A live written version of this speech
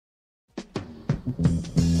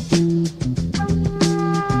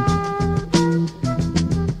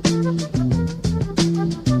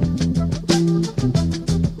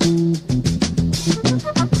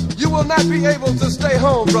not be able to stay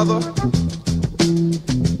home, brother.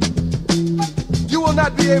 You will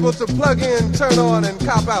not be able to plug in, turn on, and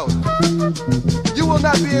cop out. You will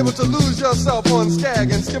not be able to lose yourself on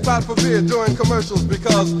Skag and skip out for beer during commercials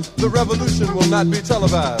because the revolution will not be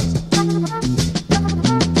televised.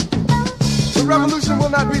 The revolution will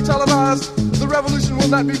not be televised. The revolution will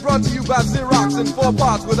not be brought to you by Xerox in 4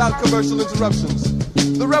 parts without commercial interruptions.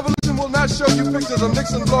 The revolution will not show you pictures of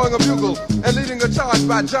Nixon blowing a bugle and leading a charge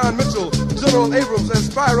by John Mitchell, General Abrams, and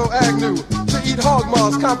Spyro Agnew to eat hog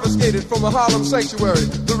maws confiscated from a Harlem sanctuary.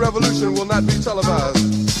 The revolution will not be televised.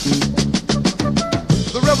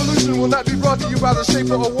 The revolution will not be brought to you by the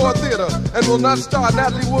Schaefer Award Theater and will not star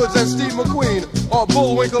Natalie Woods and Steve McQueen or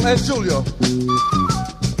Bullwinkle and Julia.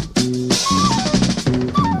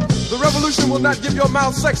 The revolution will not give your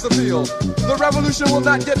mouth sex appeal. The revolution will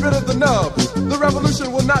not get rid of the nubs. The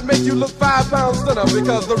revolution will not make you look 5 pounds thinner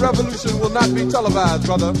because the revolution will not be televised,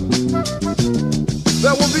 brother.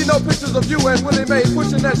 There will be no pictures of you and Willie Mae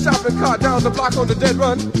pushing that shopping cart down the block on the dead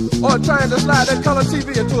run or trying to slide that color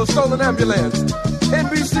TV into a stolen ambulance.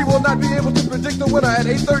 NBC will not be able to predict the winner at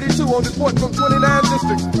 8:32 on report from 29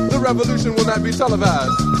 districts. The revolution will not be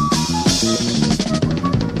televised.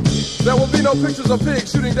 There will be no pictures of pigs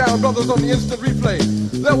shooting down brothers on the instant replay.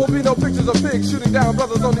 There will be no pictures of pigs shooting down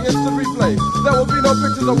brothers on the instant replay. There will be no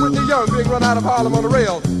pictures of Whitney Young being run out of Harlem on a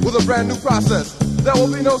rail with a brand new process. There will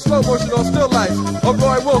be no slow motion or still life of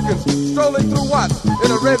Roy Wilkins strolling through Watts in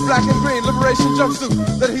a red, black, and green liberation jumpsuit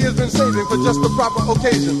that he has been saving for just the proper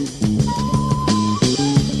occasion.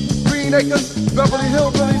 Green Acres, Beverly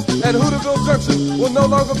Hillbillies, and Hooterville Junction will no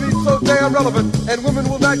longer be so damn relevant, and women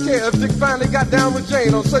will not care if Dick finally got down with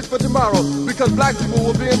Jane on Search for Tomorrow because black people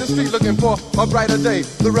will be in the street looking for a brighter day.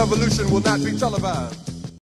 The revolution will not be televised.